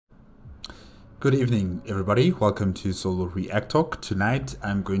Good evening, everybody. Welcome to Solo ReacTalk. Tonight,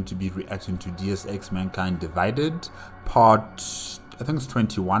 I'm going to be reacting to Deus Ex Mankind Divided, part, I think it's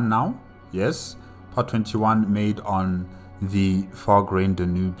 21 now. Yes, part 21 made on the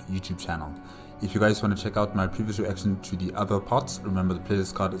FograinDaNoob YouTube channel. If you guys want to check out my previous reaction to the other parts, remember the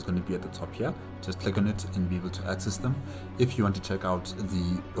playlist card is going to be at the top here. Just click on it and be able to access them. If you want to check out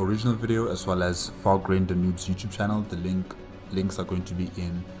the original video as well as FograinDaNoob's YouTube channel, the links are going to be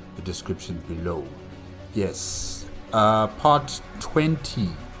in the description below. Yes, part 20.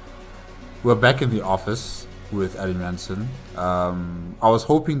 We're back in the office with Adam Jansen. I was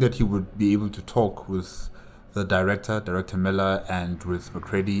hoping that he would be able to talk with the Director Miller, and with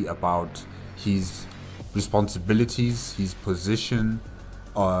McCready about his responsibilities, his position,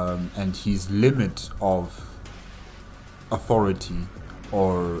 and his limit of authority,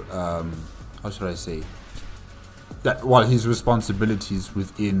 or how should I say that, well, his responsibilities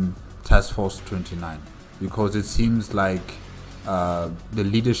within Task Force 29, because it seems like the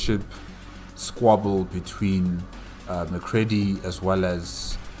leadership squabble between McCready as well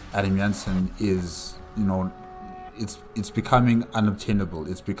as Adam Jansen is, you know, it's becoming unobtainable.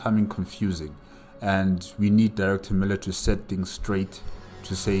 It's becoming confusing, and we need Director Miller to set things straight,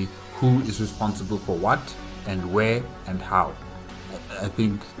 to say who is responsible for what and where and how. I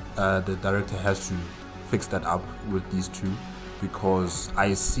think the director has to fix that up with these two, because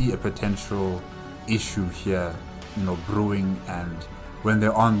I see a potential issue here, you know, brewing, and when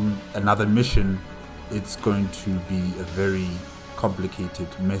they're on another mission, it's going to be a very complicated,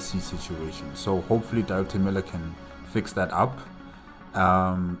 messy situation. So hopefully Director Miller can fix that up.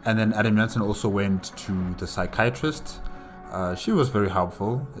 And then Adam Jansen also went to the psychiatrist. She was very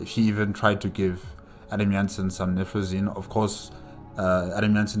helpful. She even tried to give Adam Jansen some Nefrozine. Of course,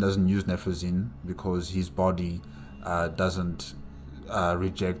 Adam Jansen doesn't use Nefrozine because his body doesn't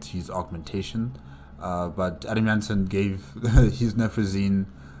reject his augmentation. But Adam Jansen gave his Nefrozine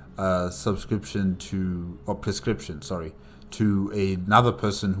subscription to, or prescription, sorry, to another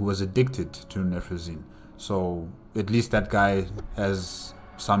person who was addicted to Nefrozine. So at least that guy has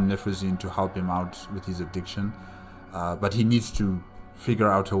some Nefrozine to help him out with his addiction. But he needs to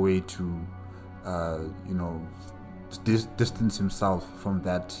figure out a way to, you know, distance himself from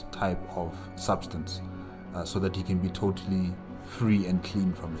that type of substance, so that he can be totally free and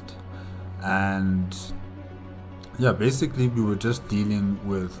clean from it. And yeah, basically we were just dealing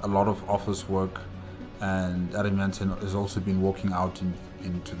with a lot of office work, and Adam Jansen has also been walking out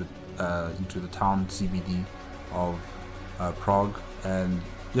into the town CBD of Prague, and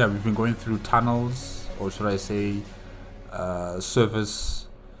yeah, we've been going through tunnels, or should I say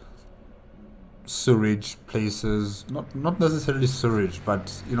sewage places, not necessarily sewage,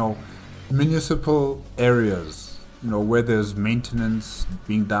 but, you know, municipal areas, you know, where there's maintenance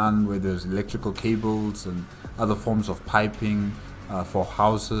being done, where there's electrical cables and other forms of piping for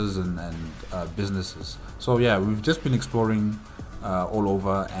houses and businesses. So yeah, we've just been exploring all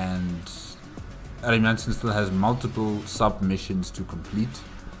over, and Adam Jansen still has multiple sub-missions to complete.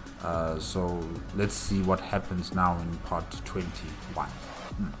 So let's see what happens now in part 21.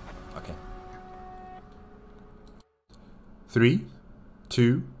 Okay. 3,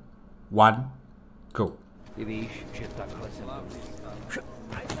 2, 1, go. Is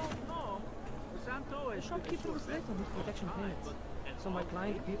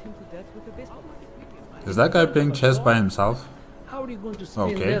that guy playing chess by himself? How are you going to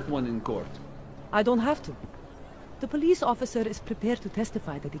spin that one in court? I don't have to. The police officer is prepared to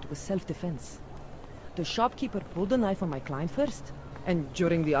testify that it was self-defense. The shopkeeper pulled a knife on my client first, and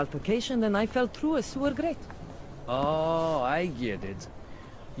during the altercation the knife fell through a sewer grate. Oh, I get it.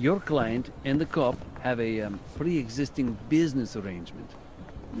 Your client and the cop have a pre-existing business arrangement.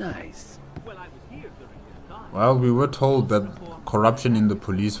 Nice. Well, we were told that corruption in the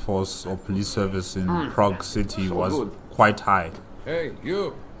police force or police service in Prague City was quite high. Hey,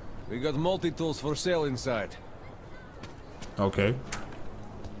 you! We got multi-tools for sale inside. Okay.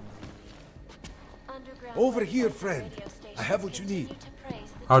 Over here, friend. I have what you need.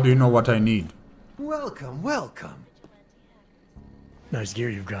 How do you know what I need? Welcome, welcome. Nice gear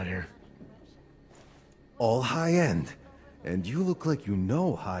you've got here. All high-end. And you look like you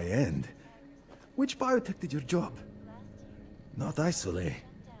know high-end. Which biotech did your job? Not Isolate.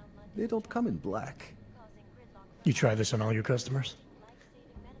 They don't come in black. You try this on all your customers?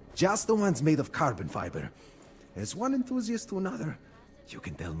 Just the ones made of carbon fiber. As one enthusiast to another, you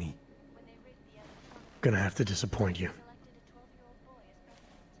can tell me. Gonna have to disappoint you.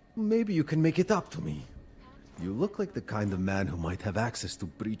 Maybe you can make it up to me. You look like the kind of man who might have access to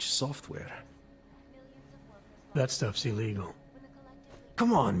breach software. That stuff's illegal.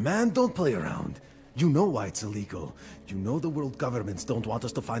 Come on, man, don't play around. You know why it's illegal. You know the world governments don't want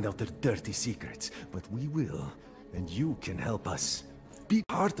us to find out their dirty secrets. But we will, and you can help us. Be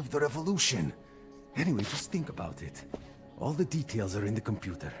part of the revolution. Anyway, just think about it. All the details are in the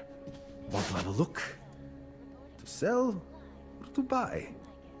computer. Want to have a look? To sell or to buy?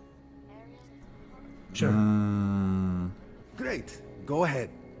 Sure. Great, go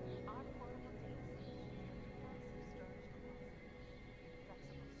ahead.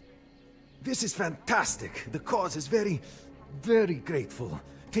 This is fantastic. The cause is very, very grateful.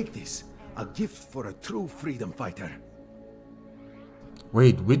 Take this, a gift for a true freedom fighter.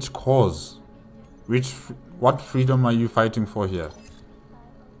 Wait, which cause? What freedom are you fighting for here?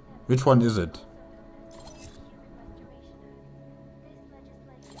 Which one is it?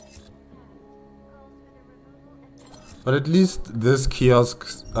 But at least this kiosk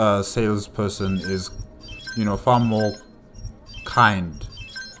salesperson is, you know, far more kind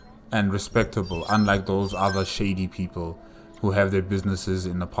and respectable, unlike those other shady people who have their businesses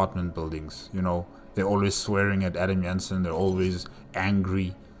in apartment buildings. You know, they're always swearing at Adam Jansen, they're always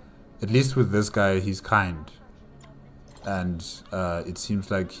angry. At least with this guy, he's kind. And it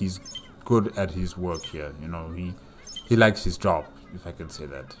seems like he's good at his work here. You know, he likes his job, if I can say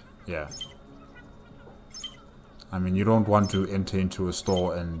that. Yeah. I mean, you don't want to enter into a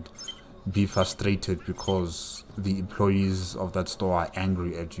store and be frustrated because the employees of that store are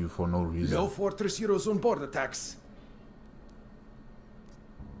angry at you for no reason. No Fortress Eurozone border tax.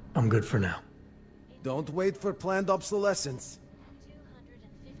 I'm good for now. Don't wait for planned obsolescence.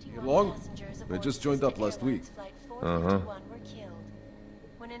 You long? I just joined up last week.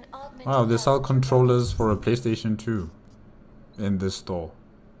 Wow, they sell controllers for a PlayStation 2 in this store.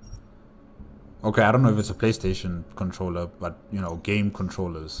 Okay, I don't know if it's a PlayStation controller, but, you know, game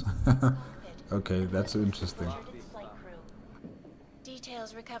controllers. Okay, that's interesting.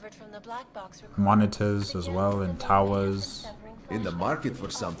 Details recovered from the black box Monitors as well, and towers. In the market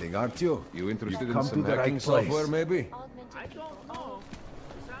for something, aren't you? You interested in come some to the hacking right place. software, maybe?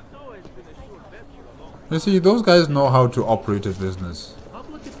 You see, those guys know how to operate a business.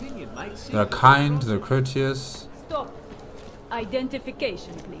 They're kind, they're courteous, Stop.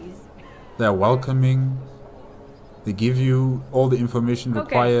 Identification, please. they're welcoming. They give you all the information Okay,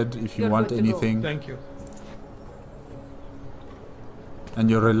 required if you you're want good to go. anything. Thank you. And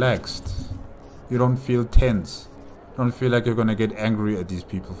you're relaxed. You don't feel tense. You don't feel like you're gonna get angry at these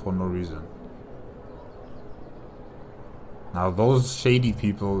people for no reason. Now those shady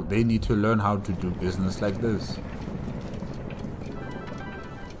people, they need to learn how to do business like this.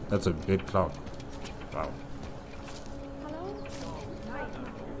 That's a big clock. Wow. Hello?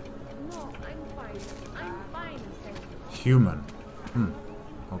 No, I'm fine. I'm fine, thank you. Human.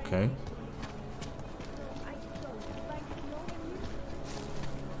 Okay.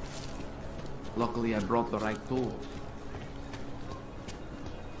 Luckily, I brought the right tools.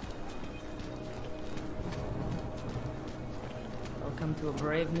 Welcome to a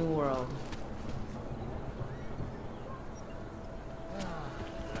brave new world.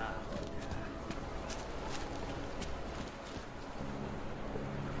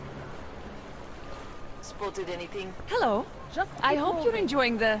 Spotted anything? Hello. I hope you're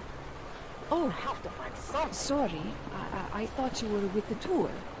enjoying the... Oh, sorry. I thought you were with the tour.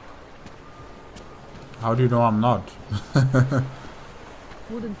 How do you know I'm not?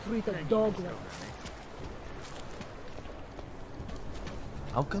 Wouldn't treat a dog like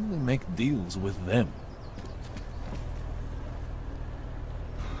How can we make deals with them?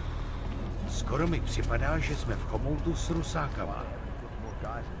 Skoro mi připadá, že jsme v chomoutu s Rusákama.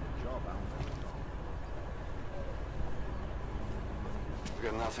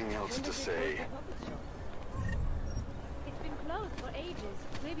 Got nothing else to say. It's been closed for ages.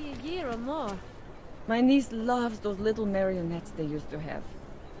 Maybe a year or more. My niece loves those little marionettes they used to have.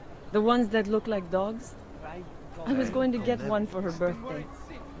 The ones that look like dogs. I was going to get one for her birthday.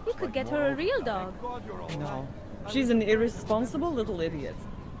 You could get her a real dog. No. She's an irresponsible little idiot.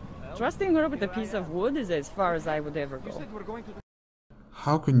 Trusting her with a piece of wood is as far as I would ever go.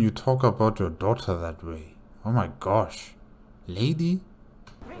 How can you talk about your daughter that way? Oh my gosh. Lady?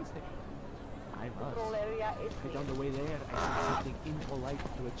 I'm us. Right on the way there, I said something impolite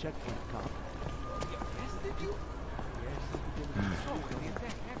to a checkpoint cop. Yes, did you?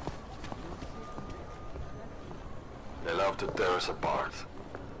 They love to tear us apart.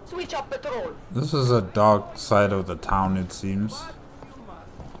 Switch up patrol. This is a dark side of the town, it seems.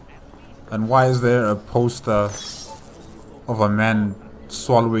 And why is there a poster of a man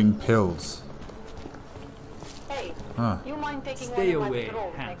swallowing pills? Hey, Huh. You mind taking Stay one of my away,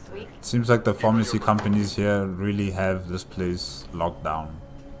 patrols Hank. next week? Seems like the pharmacy companies here really have this place locked down.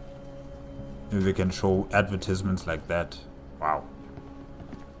 If they can show advertisements like that. Wow.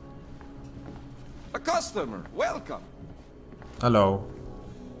 A customer, welcome. Hello.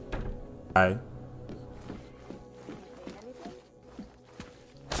 Hi.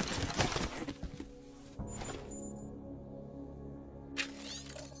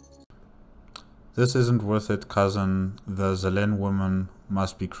 This isn't worth it, cousin. The Zelen woman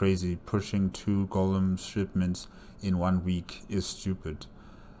must be crazy. Pushing 2 golem shipments in 1 week is stupid.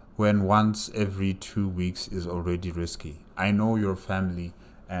 When once every 2 weeks is already risky. I know your family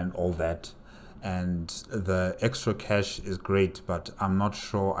and all that. And the extra cash is great, but I'm not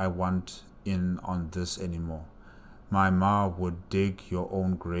sure I want in on this anymore. My ma would dig your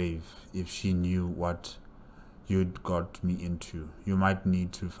own grave if she knew what you'd got me into. You might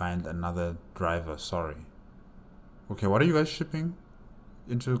need to find another driver, sorry. Okay, what are you guys shipping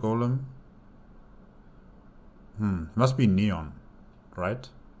into Golem? It must be neon, right?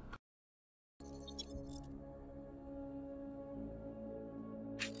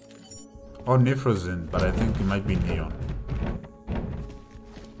 Or Nifrozin, but I think it might be neon.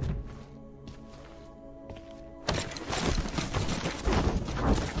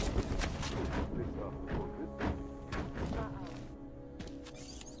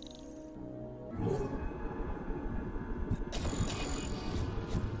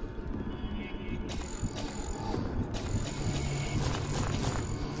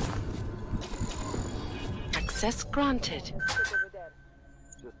 Access granted.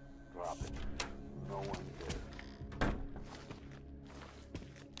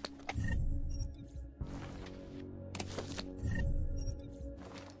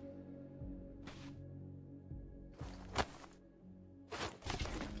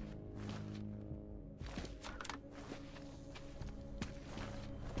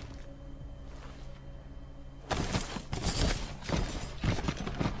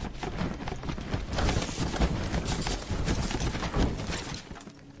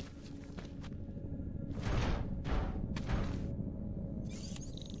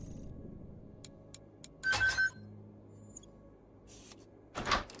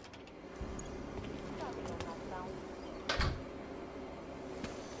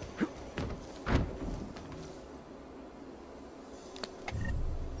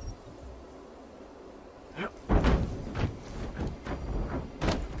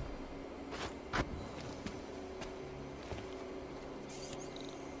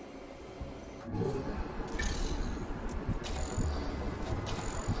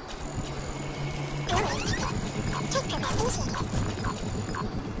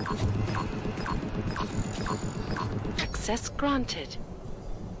 Access granted.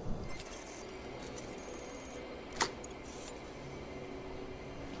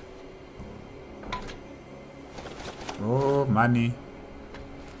 Oh, money.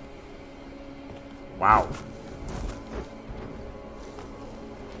 Wow.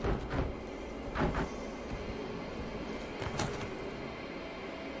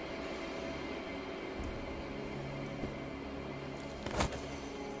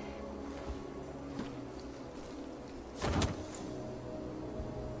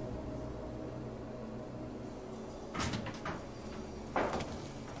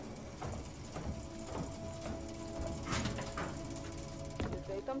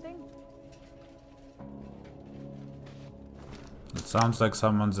 It sounds like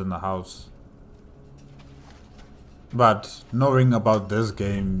someone's in the house. But knowing about this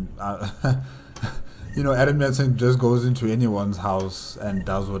game, you know, Adam Jensen just goes into anyone's house and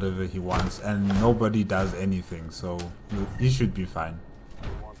does whatever he wants, and nobody does anything, so he should be fine.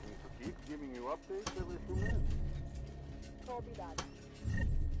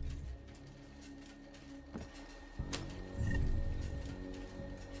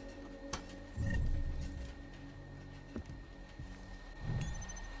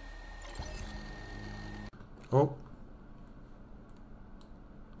 Oh.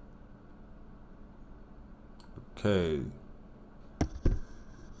 Okay.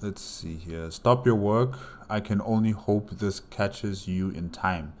 Let's see here. Stop your work. I can only hope this catches you in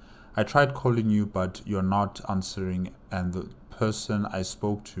time. I tried calling you, but you're not answering, and the person I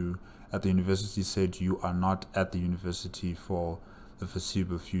spoke to at the university said you are not at the university for the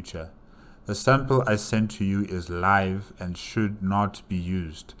foreseeable future. The sample I sent to you is live and should not be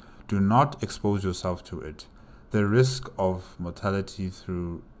used. Do not expose yourself to it. The risk of mortality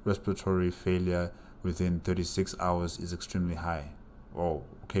through respiratory failure within 36 hours is extremely high. Oh,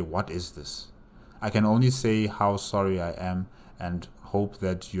 okay, what is this? I can only say how sorry I am and hope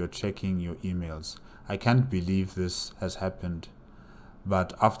that you're checking your emails. I can't believe this has happened.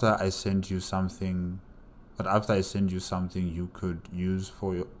 But after I send you something you could use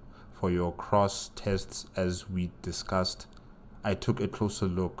for your cross tests as we discussed, I took a closer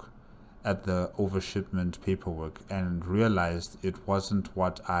look at the overshipment paperwork and realized it wasn't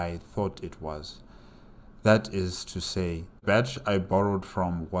what I thought it was. That is to say, the batch I borrowed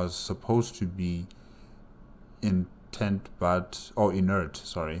from was supposed to be inert, but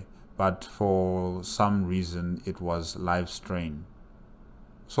for some reason it was live strain.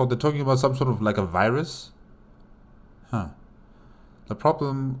 So they're talking about some sort of like a virus? Huh. The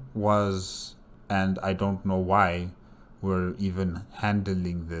problem was, and I don't know why we're even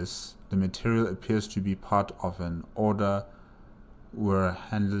handling this, the material appears to be part of an order we're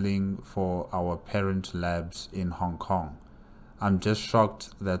handling for our parent labs in Hong Kong. I'm just shocked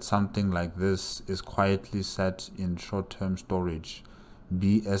that something like this is quietly set in short-term storage.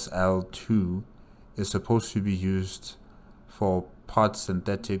 BSL-2 is supposed to be used for part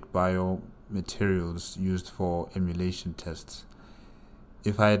synthetic biomaterials used for emulation tests.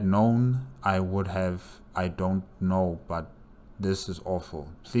 If I had known, I would have. I don't know, but this is awful.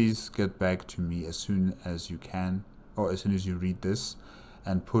 Please get back to me as soon as you can, or as soon as you read this,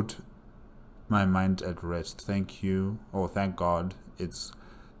 and put my mind at rest. Thank you, or thank God, it's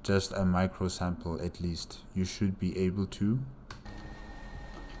just a micro sample at least. You should be able to.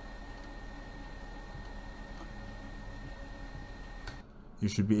 You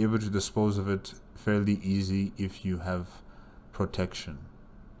should be able to dispose of it fairly easy if you have protection.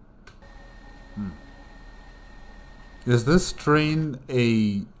 Is this strain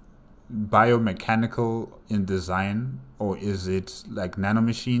a biomechanical in design, or is it like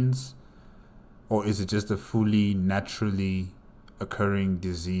nanomachines, or is it just a fully naturally occurring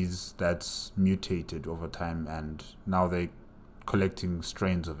disease that's mutated over time and now they're collecting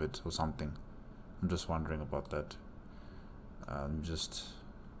strains of it or something? I'm just wondering about that.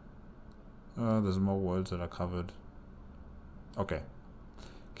 There's more words that are covered. Okay.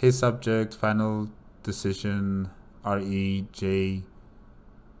 Case subject, final decision, R.E. J.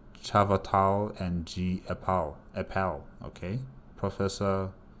 Chavatal and G. Epal. Okay. Professor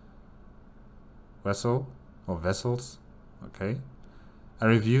Vessels. Okay. I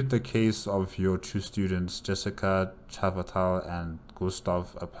reviewed the case of your two students, Jessica Chavatal and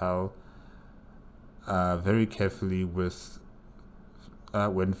Gustav Epal, very carefully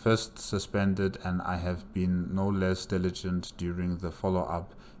when first suspended, and I have been no less diligent during the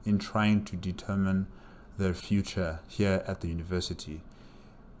follow-up in trying to determine their future here at the university.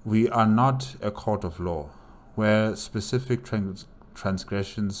 We are not a court of law, where specific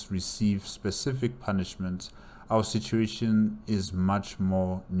transgressions receive specific punishments. Our situation is much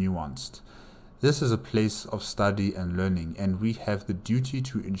more nuanced. This is a place of study and learning, and we have the duty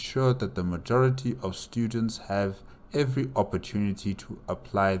to ensure that the majority of students have every opportunity to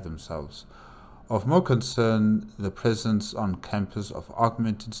apply themselves. Of more concern, the presence on campus of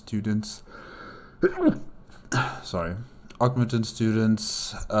augmented students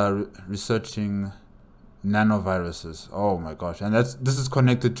researching nanoviruses. Oh my gosh. And this is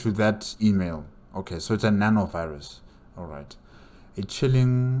connected to that email. Okay, so it's a nanovirus. All right. A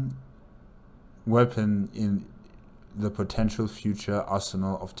chilling weapon in the potential future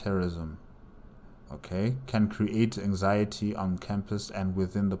arsenal of terrorism. Okay, can create anxiety on campus and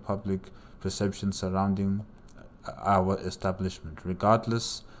within the public perception surrounding our establishment.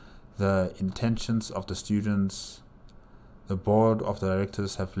 Regardless the intentions of the students, the board of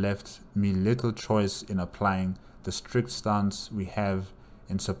directors have left me little choice in applying the strict stance we have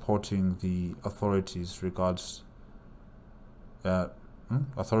in supporting the authorities regards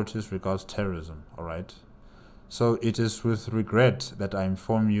terrorism. All right. So it is with regret that I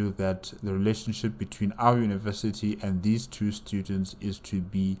inform you that the relationship between our university and these two students is to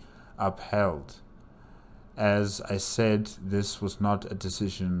be upheld. As I said, this was not a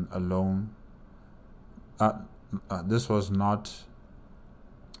decision alone. This was not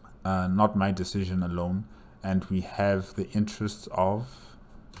my decision alone, and we have the interests of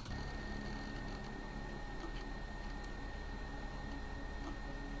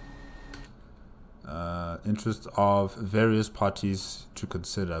various parties to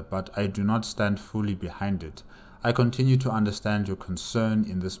consider, but I do not stand fully behind it. I continue to understand your concern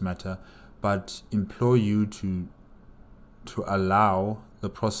in this matter, but implore you to allow the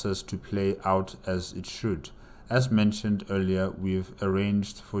process to play out as it should. As mentioned earlier, we've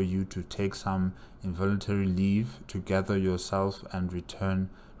arranged for you to take some involuntary leave to gather yourself and return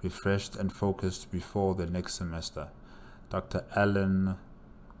refreshed and focused before the next semester. Dr. Alan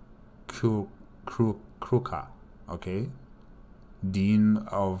Kruka, okay, Dean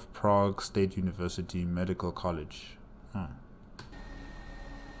of Prague State University Medical College. Huh.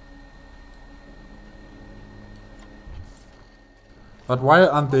 But why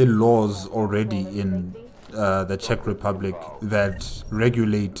aren't there laws already in the Czech Republic that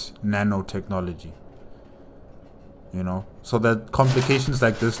regulate nanotechnology? You know, so that complications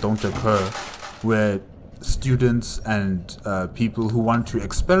like this don't occur, where students and people who want to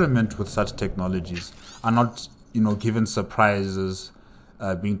experiment with such technologies are not, you know, given surprises,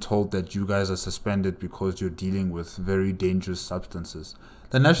 being told that you guys are suspended because you're dealing with very dangerous substances.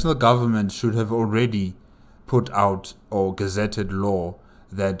 The national government should have already put out or gazetted law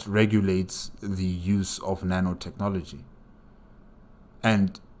that regulates the use of nanotechnology.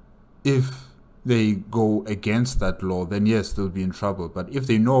 And if they go against that law, then yes, they'll be in trouble. But if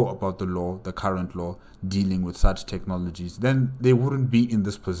they know about the law, the current law dealing with such technologies, then they wouldn't be in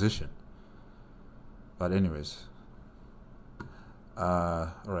this position. But anyways,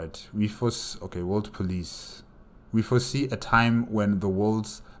 all right, world police. We foresee a time when the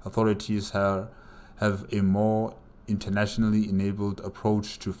world's authorities have a more internationally enabled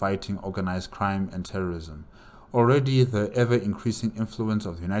approach to fighting organized crime and terrorism. Already, the ever-increasing influence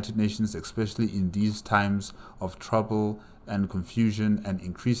of the United Nations, especially in these times of trouble and confusion and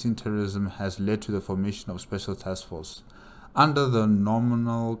increasing terrorism, has led to the formation of Special Task Force. Under the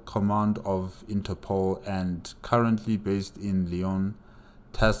nominal command of Interpol and currently based in Lyon,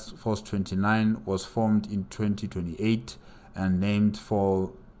 Task Force 29 was formed in 2028 and named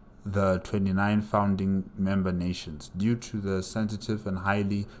for the 29 founding member nations. Due to the sensitive and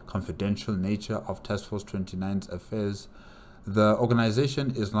highly confidential nature of Task Force 29's affairs, the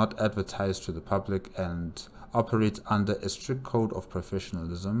organization is not advertised to the public and operates under a strict code of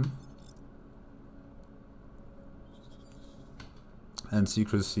professionalism and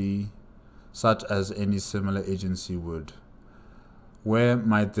secrecy, such as any similar agency would. Where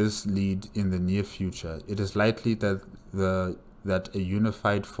might this lead in the near future? It is likely that a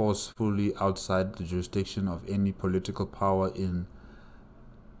unified force fully outside the jurisdiction of any political power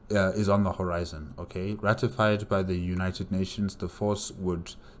is on the horizon. Okay, ratified by the United Nations, the force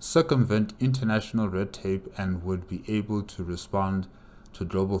would circumvent international red tape and would be able to respond to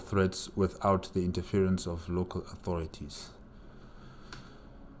global threats without the interference of local authorities.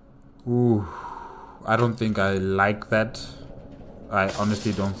 Ooh, I don't think I like that. I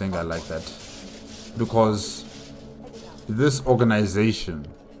honestly don't think I like that, because this organization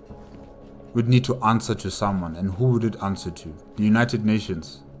would need to answer to someone, and who would it answer to? The United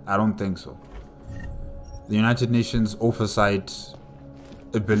Nations? I don't think so. The United Nations oversight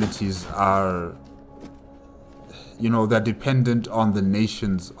abilities are, you know, they're dependent on the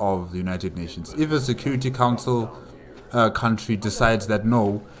nations of the United Nations. If a Security Council country decides that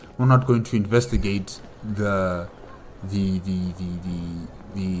no, we're not going to investigate the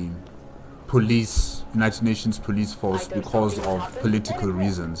police, United Nations police force, because of political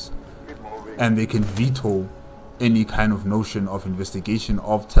reasons, and they can veto any kind of notion of investigation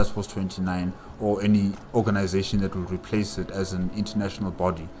of Task Force 29 or any organization that will replace it as an international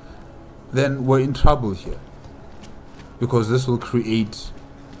body, then we're in trouble here, because this will create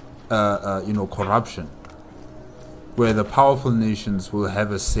corruption, where the powerful nations will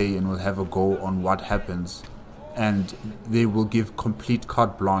have a say and will have a go on what happens, and they will give complete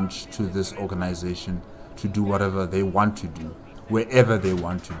carte blanche to this organization to do whatever they want to do, wherever they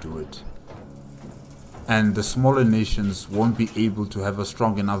want to do it. And the smaller nations won't be able to have a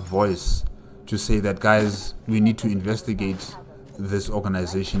strong enough voice to say that, guys, we need to investigate this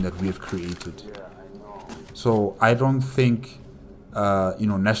organization that we have created. So I don't think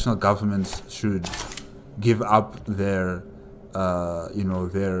national governments should give up their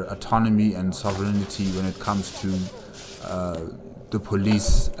their autonomy and sovereignty when it comes to the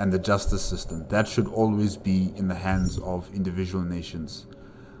police and the justice system. That should always be in the hands of individual nations.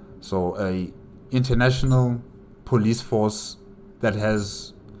 So a international police force that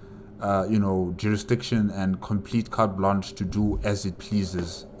has jurisdiction and complete carte blanche to do as it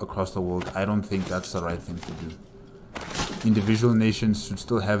pleases across the world, I don't think that's the right thing to do. Individual nations should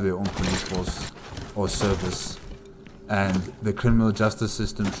still have their own police force or service, and the criminal justice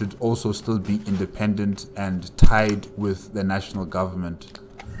system should also still be independent and tied with the national government,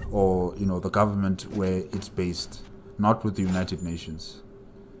 or the government where it's based, not with the United Nations.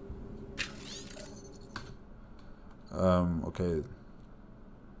 Okay,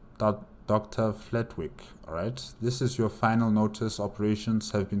 Dr. Fletwick, all right, this is your final notice.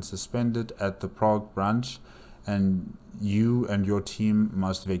 Operations have been suspended at the Prague branch, and you and your team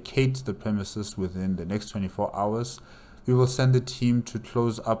must vacate the premises within the next 24 hours. We will send a team to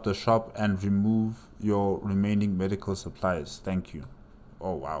close up the shop and remove your remaining medical supplies. Thank you.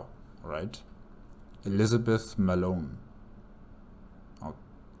 Oh, wow. All right. Elizabeth Malone. Oh,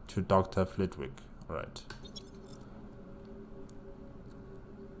 to Dr. Flitwick. All right.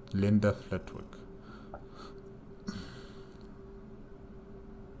 Linda Flitwick.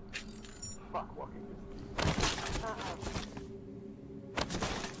 Fuck walking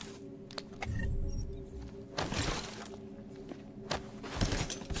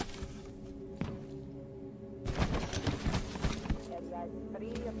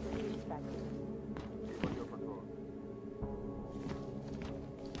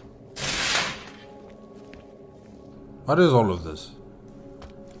What is all of this?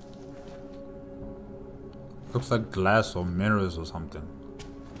 Looks like glass or mirrors or something.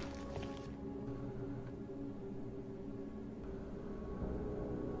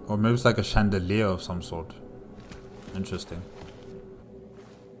 Or maybe it's like a chandelier of some sort. Interesting.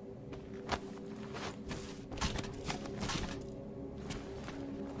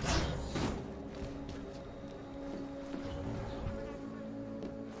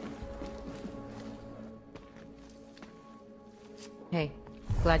 Hey,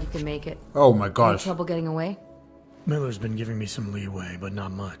 glad you can make it. Oh my Any gosh. trouble getting away? Miller's been giving me some leeway, but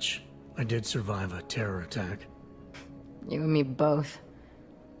not much. I did survive a terror attack. You and me both.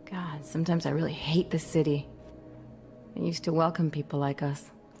 God, sometimes I really hate this city. It used to welcome people like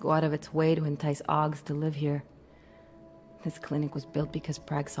us, go out of its way to entice Augs to live here. This clinic was built because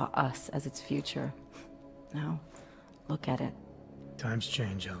Prague saw us as its future. Now, look at it. Times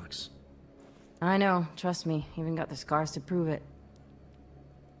change, Alex. I know, trust me, even got the scars to prove it.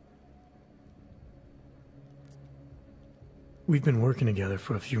 We've been working together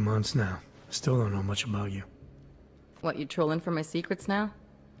for a few months now. Still don't know much about you. What, you trolling for my secrets now?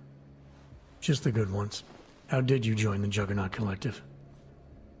 Just the good ones. How did you join the Juggernaut Collective?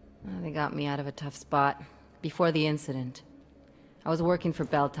 They got me out of a tough spot. Before the incident. I was working for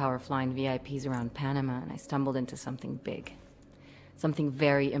Bell Tower flying VIPs around Panama, and I stumbled into something big. Something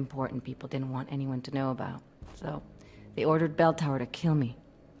very important people didn't want anyone to know about. So, they ordered Bell Tower to kill me.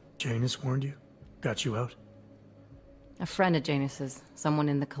 Janus warned you? Got you out? A friend of Janus's, someone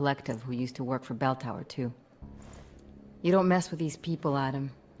in the collective who used to work for Bell Tower too. You don't mess with these people,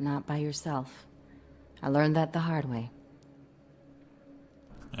 Adam. Not by yourself. I learned that the hard way.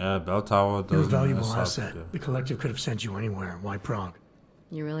 Yeah, Bell Tower doesn't. You're a valuable mess up, asset. yeah. The collective could have sent you anywhere. Why Prague?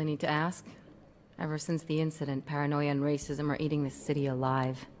 You really need to ask? Ever since the incident, paranoia and racism are eating this city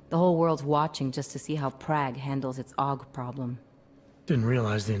alive. The whole world's watching just to see how Prague handles its AUG problem. Didn't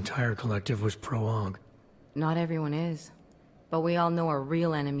realize the entire collective was pro-AUG. Not everyone is. But we all know our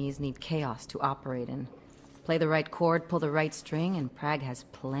real enemies need chaos to operate in. Play the right chord, pull the right string, and Prague has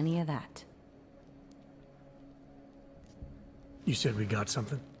plenty of that. You said we got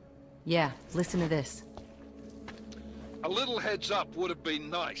something? Yeah, listen to this. A little heads up would have been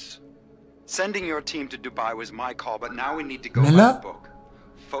nice. Sending your team to Dubai was my call, but now we need to go Miller? by the book.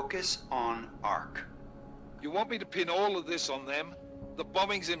 Focus on ARC. You want me to pin all of this on them? The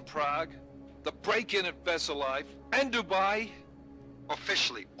bombings in Prague, the break-in at Veselaiv, and Dubai?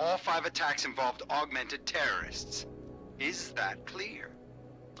 Officially, all 5 attacks involved augmented terrorists. Is that clear?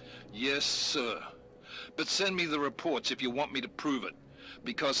 Yes, sir. But send me the reports if you want me to prove it,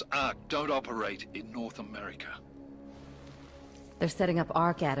 because ARC don't operate in North America. They're setting up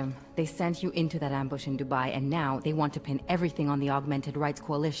ARC, Adam. They sent you into that ambush in Dubai, and now they want to pin everything on the Augmented Rights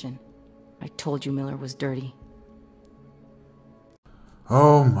Coalition. I told you Miller was dirty.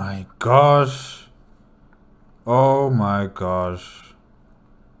 Oh my gosh. Oh my gosh.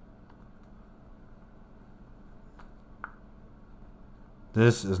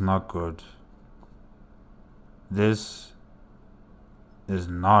 This is not good. This is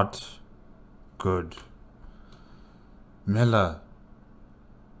not good. Miller.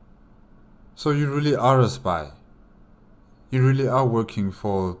 So you really are a spy. You really are working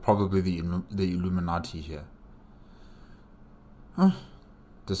for probably the Illuminati here. Huh.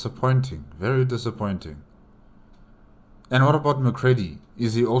 Disappointing. Very disappointing. And what about McCready?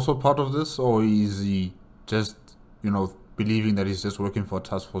 Is he also part of this, or is he just, you know, believing that he's just working for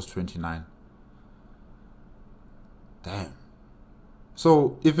Task Force 29? Damn.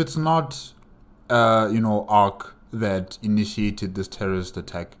 So if it's not, you know, ARC that initiated this terrorist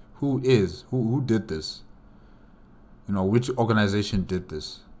attack, who is? Who did this? You know, which organization did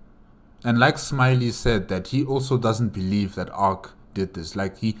this? And like Smiley said, that he also doesn't believe that ARC did this.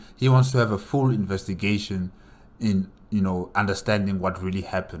 Like he wants to have a full investigation in, you know, understanding what really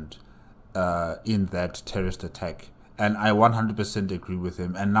happened in that terrorist attack. And I 100% agree with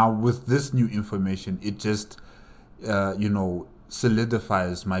him. And now with this new information, it just you know,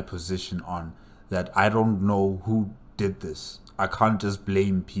 solidifies my position on that I don't know who did this. I can't just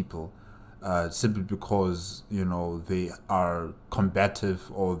blame people simply because, you know, they are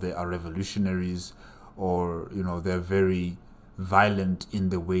combative or they are revolutionaries or, you know, they're very violent in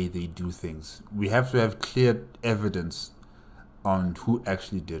the way they do things. We have to have clear evidence on who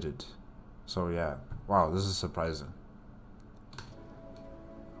actually did it. So yeah, wow, this is surprising.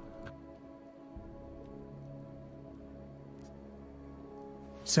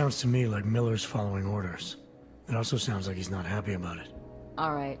 Sounds to me like Miller's following orders. It also sounds like he's not happy about it.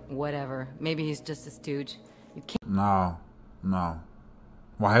 Alright, whatever. Maybe he's just a stooge. You can't— No.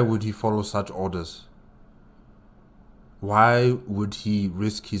 Why would he follow such orders? Why would he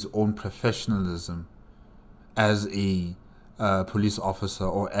risk his own professionalism as a police officer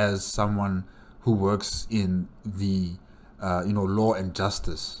or as someone who works in the you know, law and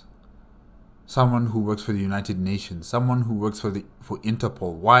justice? Someone who works for the United Nations, someone who works for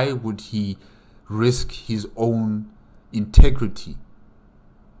Interpol. Why would he risk his own integrity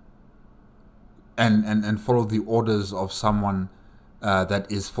and follow the orders of someone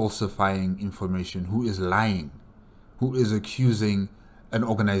that is falsifying information, who is lying, who is accusing an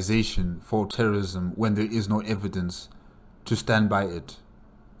organization for terrorism when there is no evidence to stand by it?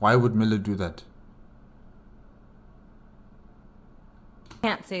 Why would Miller do that?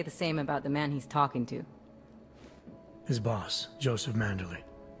 Can't say the same about the man he's talking to. His boss, Joseph Manderley.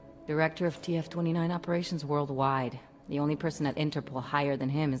 Director of TF-29 operations worldwide. The only person at Interpol higher than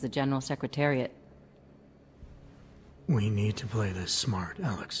him is the General Secretariat. We need to play this smart,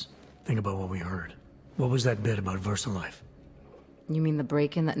 Alex. Think about what we heard. What was that bit about VersaLife? You mean the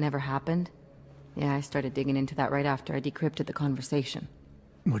break-in that never happened? Yeah, I started digging into that right after I decrypted the conversation.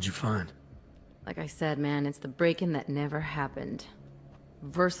 What'd you find? Like I said, man, it's the break-in that never happened.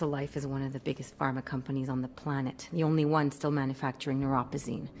 VersaLife is one of the biggest pharma companies on the planet. The only one still manufacturing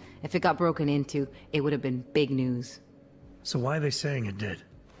neuropozyne. If it got broken into, it would have been big news. So why are they saying it did?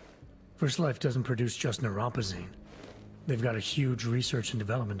 VersaLife doesn't produce just neuropozyne. They've got a huge research and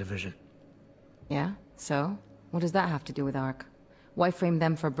development division. Yeah? So? What does that have to do with ARC? Why frame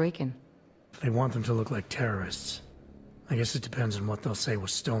them for break-in? If they want them to look like terrorists, I guess it depends on what they'll say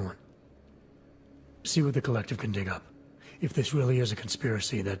was stolen. See what the collective can dig up. If this really is a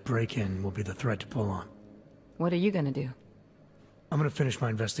conspiracy, that break-in will be the thread to pull on. What are you gonna do? I'm gonna finish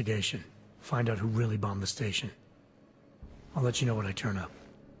my investigation, find out who really bombed the station. I'll let you know when I turn up.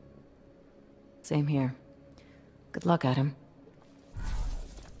 Same here. Good luck, Adam.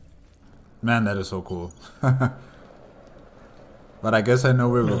 Man, that is so cool. But I guess I know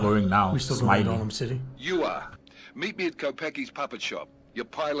where we're going now. We still going to Golem City? You are. Meet me at Kopecki's puppet shop. Your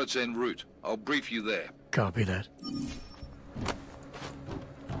pilot's en route. I'll brief you there. Copy that.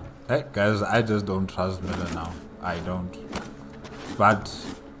 Hey guys, I just don't trust Miller now. I don't. But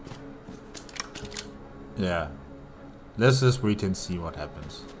yeah, let's just wait and see what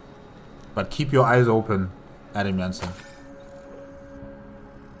happens. But keep your eyes open, Adam Jansen.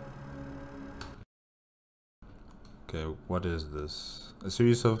 Okay, what is this? A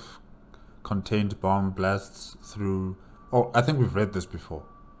series of contained bomb blasts through... Oh, I think we've read this before.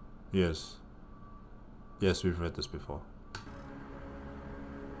 Yes. Yes, we've read this before.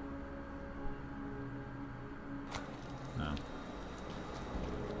 No.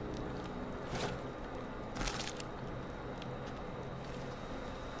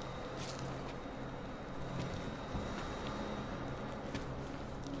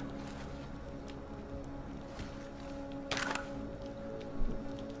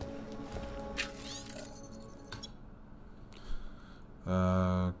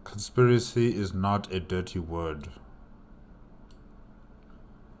 Conspiracy is not a dirty word.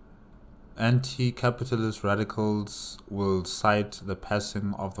 Anti-capitalist radicals will cite the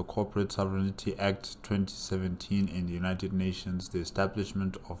passing of the Corporate Sovereignty Act 2017 in the United Nations, the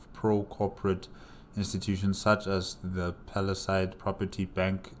establishment of pro-corporate institutions such as the Palisade Property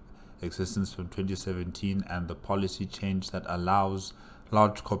Bank existence from 2017 and the policy change that allows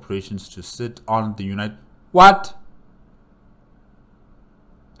large corporations to sit on the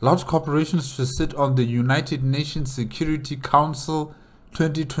Large corporations to sit on the United Nations Security Council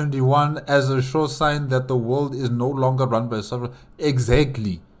 2021 as a sure sign that the world is no longer run by sovereign.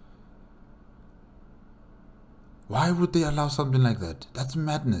 Exactly. Why would they allow something like that? That's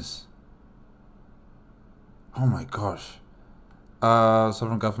madness. Oh my gosh.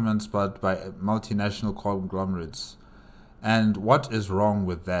 Sovereign governments, but by multinational conglomerates. And what is wrong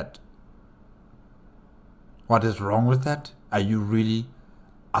with that? What is wrong with that? Are you really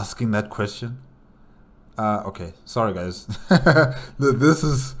asking that question? Okay, sorry guys. this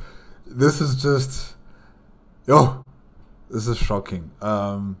is just Yo, this is shocking.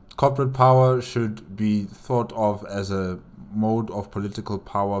 Corporate power should be thought of as a mode of political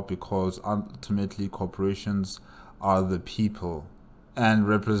power because ultimately corporations are the people and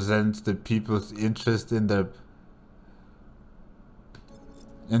represent the people's interest in their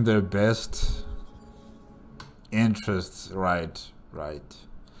best interests. Right.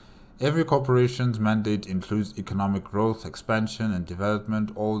 Every corporation's mandate includes economic growth, expansion, and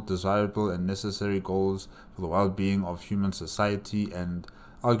development, all desirable and necessary goals for the well-being of human society, and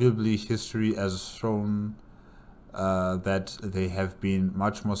arguably history has shown that they have been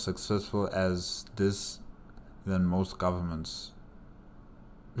much more successful as this than most governments.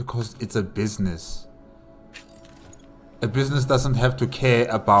 Because it's a business. A business doesn't have to care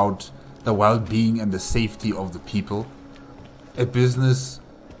about the well-being and the safety of the people. A business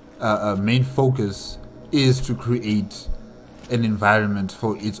main focus is to create an environment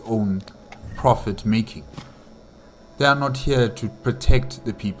for its own profit making. They are not here to protect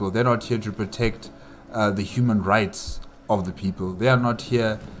the people. They're not here to protect the human rights of the people. They are not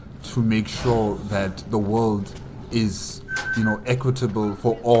here to make sure that the world is, equitable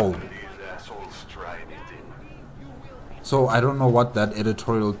for all. So I don't know what that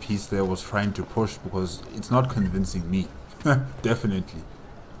editorial piece there was trying to push, because it's not convincing me. Definitely.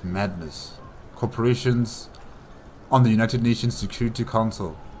 Madness. Corporations on the United Nations Security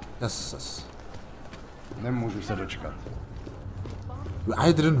Council. Yes.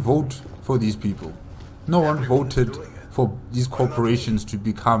 I didn't vote for these people. No one voted for these corporations to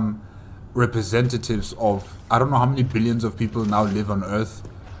become representatives of, I don't know how many billions of people now live on Earth,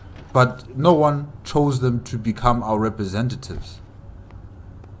 but no one chose them to become our representatives.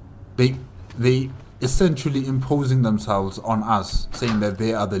 They essentially imposing themselves on us, saying that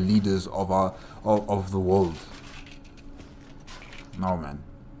they are the leaders of the world. No, man.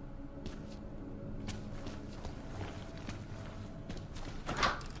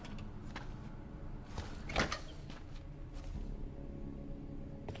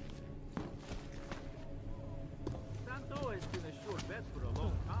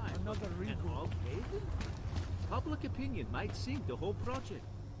 Public opinion might sink the whole project.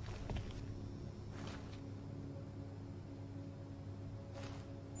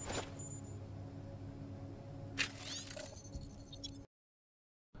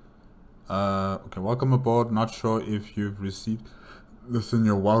 Okay, welcome aboard. Not sure if you've received this in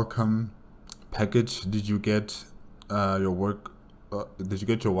your welcome package. Did you get your work? Did you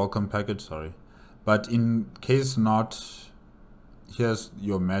get your welcome package? Sorry, but in case not, here's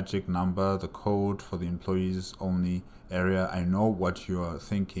your magic number, the code for the employees only area. I know what you are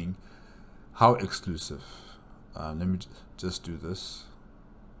thinking. How exclusive? Let me just do this.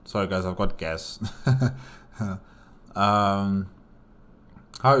 Sorry guys, I've got gas.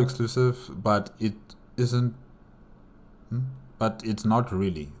 How exclusive, but it isn't. But it's not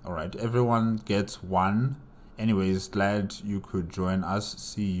really. Alright, everyone gets one. Anyways, glad you could join us.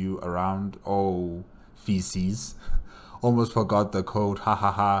 See you around. Oh, feces. Almost forgot the code. Ha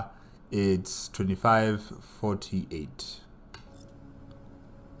ha ha. It's 2548.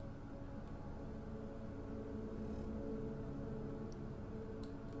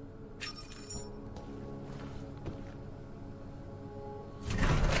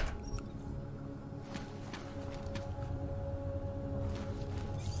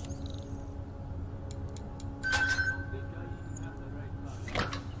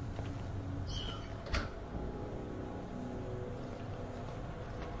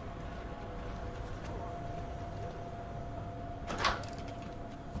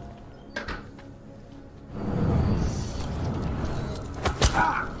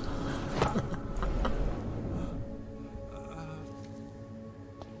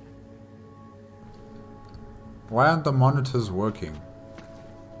 Why aren't the monitors working?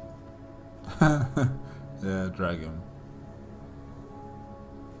 Yeah, drag him.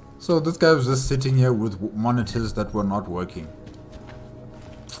 So this guy was just sitting here with monitors that were not working.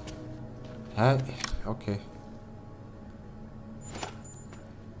 Okay.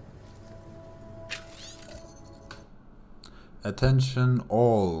 Attention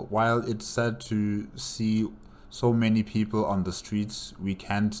all. While it's sad to see so many people on the streets, we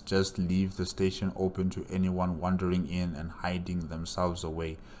can't just leave the station open to anyone wandering in and hiding themselves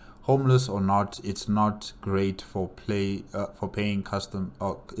away. Homeless or not, it's not great for paying customers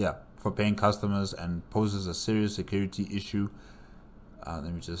and poses a serious security issue. Let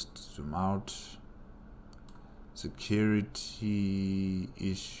me just zoom out. Security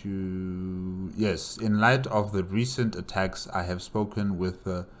issue. Yes, in light of the recent attacks, I have spoken with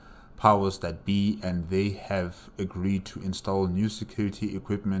the powers that be, and they have agreed to install new security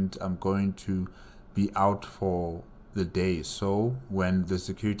equipment. I'm going to be out for the day. So when the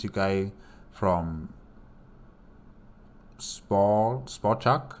security guy from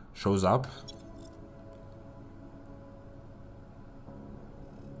Sportchak shows up,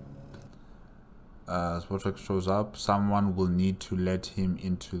 someone will need to let him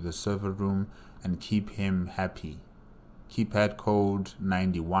into the server room and keep him happy. Keypad code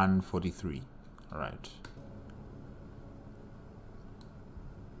 9143. All right.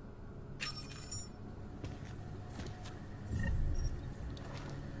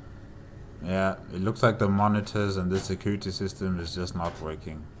 Yeah, it looks like the monitors and the security system is just not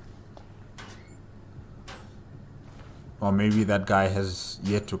working. Or maybe that guy has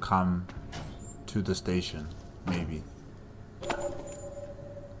yet to come to the station, maybe.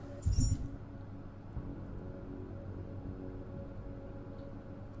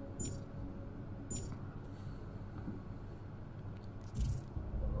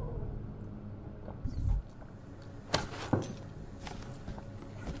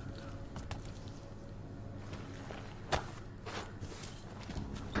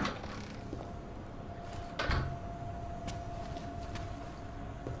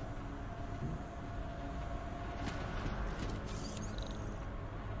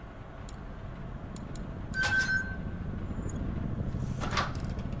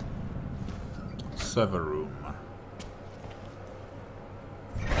 Server room.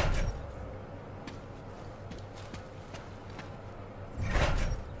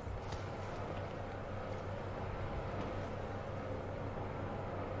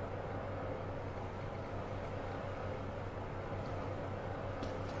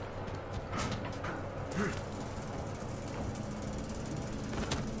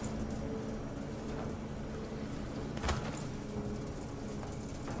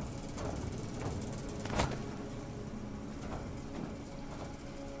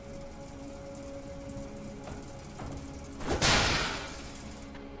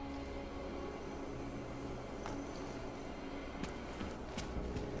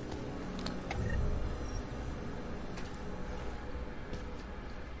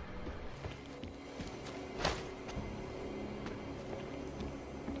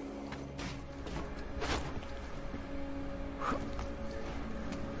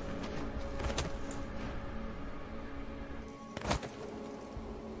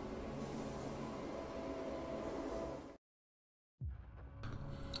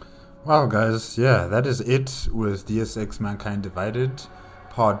 Well guys, yeah, that is it with Deus Ex Mankind Divided,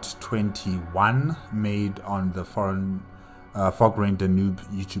 part 21, made on the FograinDaNoob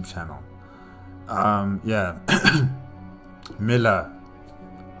YouTube channel. Yeah, Miller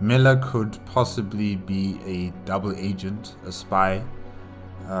could possibly be a double agent, a spy,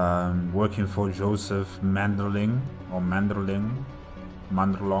 working for Joseph Manderling,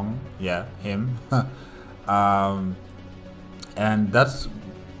 yeah, him. And that's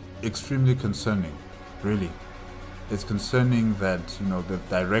extremely concerning, really. It's concerning that, you know, the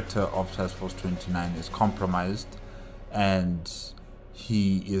director of Task Force 29 is compromised and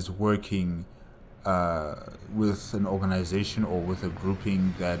he is working with an organization or with a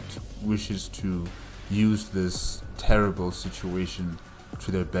grouping that wishes to use this terrible situation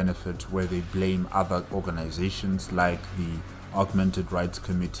to their benefit, where they blame other organizations like the Augmented Rights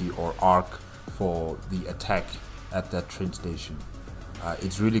Committee or ARC for the attack at that train station.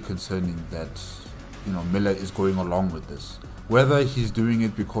 It's really concerning that, you know, Miller is going along with this. Whether he's doing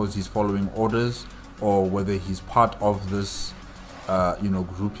it because he's following orders or whether he's part of this, you know,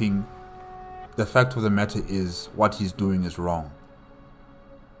 grouping, the fact of the matter is what he's doing is wrong.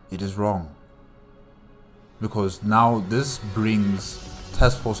 It is wrong. Because now this brings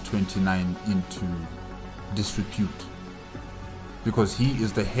Task Force 29 into disrepute. Because he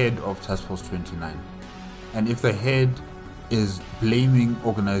is the head of Task Force 29. And if the head is blaming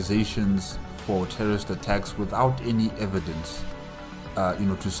organizations for terrorist attacks without any evidence, you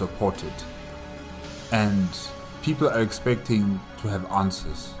know, to support it, and people are expecting to have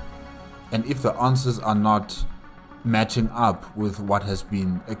answers, and if the answers are not matching up with what has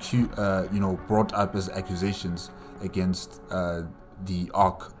been you know, brought up as accusations against the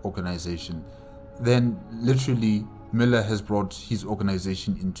ARC organization, then literally Miller has brought his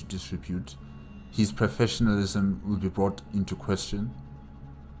organization into disrepute. His professionalism will be brought into question,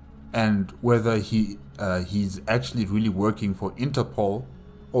 and whether he's actually really working for Interpol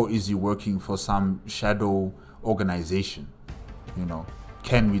or is he working for some shadow organization, you know,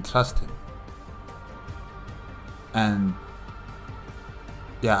 can we trust him? And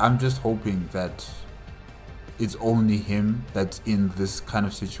yeah, I'm just hoping that it's only him that's in this kind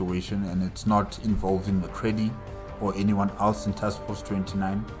of situation and it's not involving McCready or anyone else in Task Force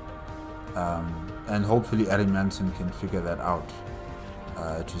 29. And hopefully Adam Manson can figure that out,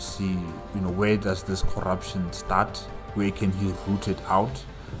 to see, you know, where does this corruption start, where can he root it out.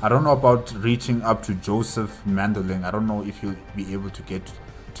 I don't know about reaching up to Joseph Mandeling. I don't know if he'll be able to get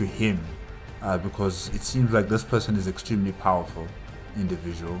to him, because it seems like this person is extremely powerful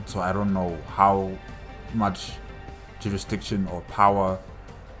individual, so I don't know how much jurisdiction or power,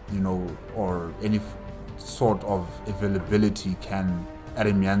 you know, or any sort of availability can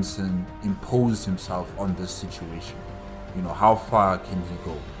Adam Jansen impose himself on this situation. You know, how far can he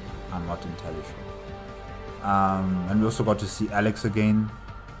go? I'm not entirely sure. And we also got to see Alex again,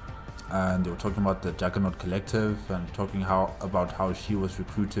 and they were talking about the Juggernaut Collective and talking about how she was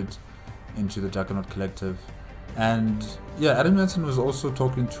recruited into the Juggernaut Collective. And yeah, Adam Jansen was also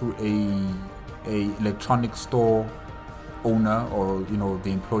talking to a electronic store owner, or you know,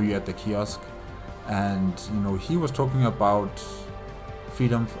 the employee at the kiosk, and you know, he was talking about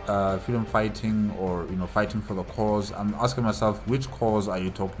freedom fighting, or you know, fighting for the cause. I'm asking myself, which cause are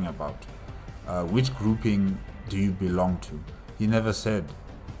you talking about? Which grouping do you belong to? He never said,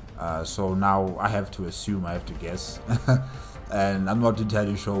 so now I have to assume, I have to guess. And I'm not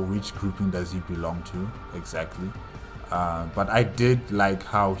entirely sure which grouping does he belong to exactly. But I did like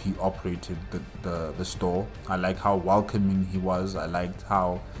how he operated the store. I like how welcoming he was. I liked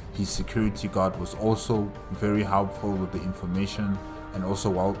how his security guard was also very helpful with the information and also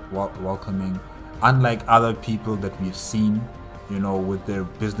welcoming. Unlike other people that we've seen, you know, with their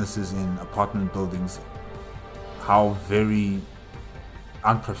businesses in apartment buildings, how very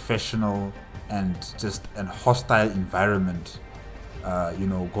unprofessional and just an hostile environment, you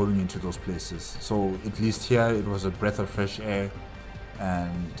know, going into those places. So at least here it was a breath of fresh air,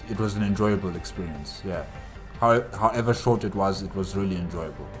 and it was an enjoyable experience. Yeah, however short it was really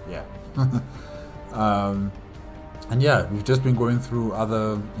enjoyable. Yeah. And yeah, we've just been going through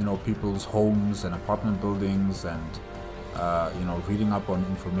other, you know, people's homes and apartment buildings, and you know, reading up on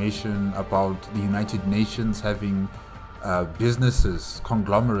information about the United Nations having businesses,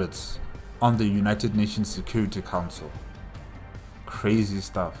 conglomerates on the United Nations Security Council. Crazy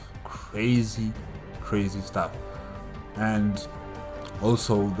stuff, crazy stuff. And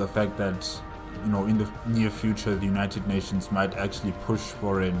also the fact that, you know, in the near future the United Nations might actually push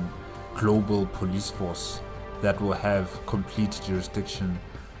for a global police force that will have complete jurisdiction,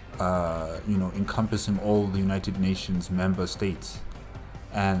 you know, encompassing all the United Nations member states,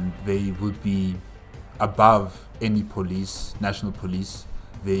 and they would be above any police, national police.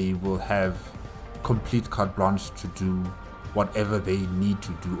 They will have complete carte blanche to do whatever they need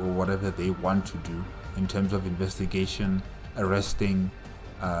to do or whatever they want to do in terms of investigation, arresting,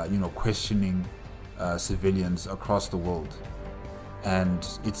 you know, questioning civilians across the world. And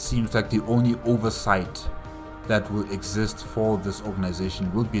it seems like the only oversight that will exist for this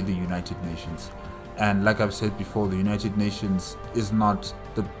organization will be the United Nations. And like I've said before, the United Nations is not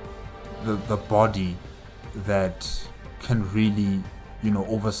the body that can really, you know,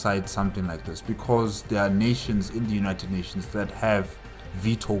 oversight something like this, because there are nations in the United Nations that have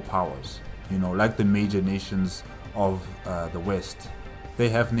veto powers, you know, like the major nations of the West. They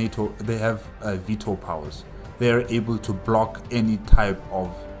have veto powers. They are able to block any type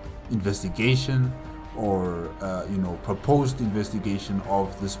of investigation or you know, proposed investigation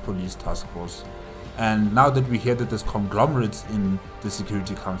of this police task force. And now that we hear that there's conglomerates in the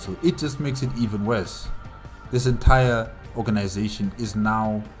Security Council, it just makes it even worse. This entire organization is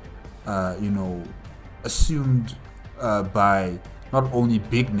now you know, assumed by not only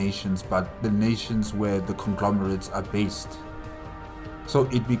big nations but the nations where the conglomerates are based. So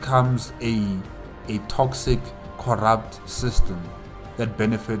it becomes a toxic, corrupt system that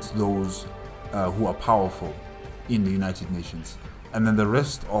benefits those who are powerful in the United Nations, and then the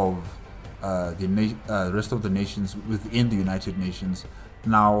rest of the nations within the United Nations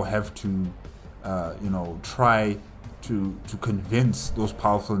now have to you know, try to convince those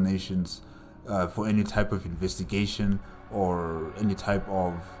powerful nations for any type of investigation or any type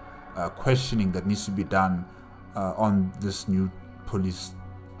of questioning that needs to be done on this new police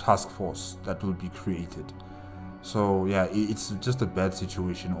task force that will be created. So yeah, it's just a bad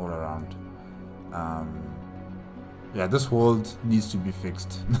situation all around. Yeah, this world needs to be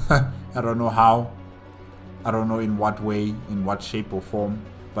fixed. I don't know how, I don't know in what way, in what shape or form,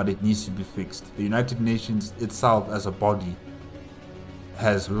 but it needs to be fixed. The United Nations itself as a body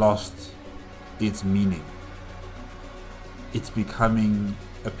has lost its meaning. It's becoming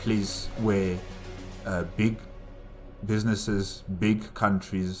a place where big businesses, big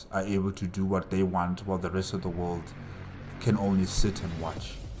countries are able to do what they want while the rest of the world can only sit and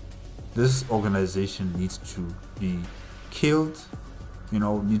watch. This organization needs to be killed you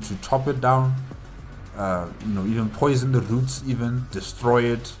know, need to chop it down, you know, even poison the roots, even destroy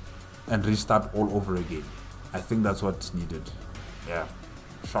it and restart all over again. I think that's what's needed. Yeah,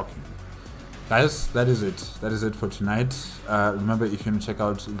 shocking. Guys, that is it. That is it for tonight. Remember, if you want to check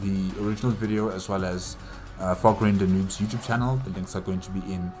out the original video as well as FograinDaNoob's YouTube channel, the links are going to be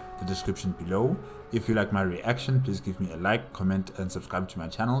in the description below. If you like my reaction, please give me a like, comment, and subscribe to my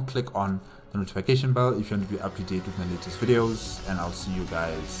channel. Click on the notification bell if you want to be up to date with my latest videos, and I'll see you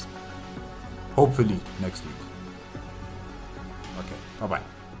guys hopefully next week. Okay,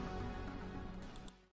 bye-bye.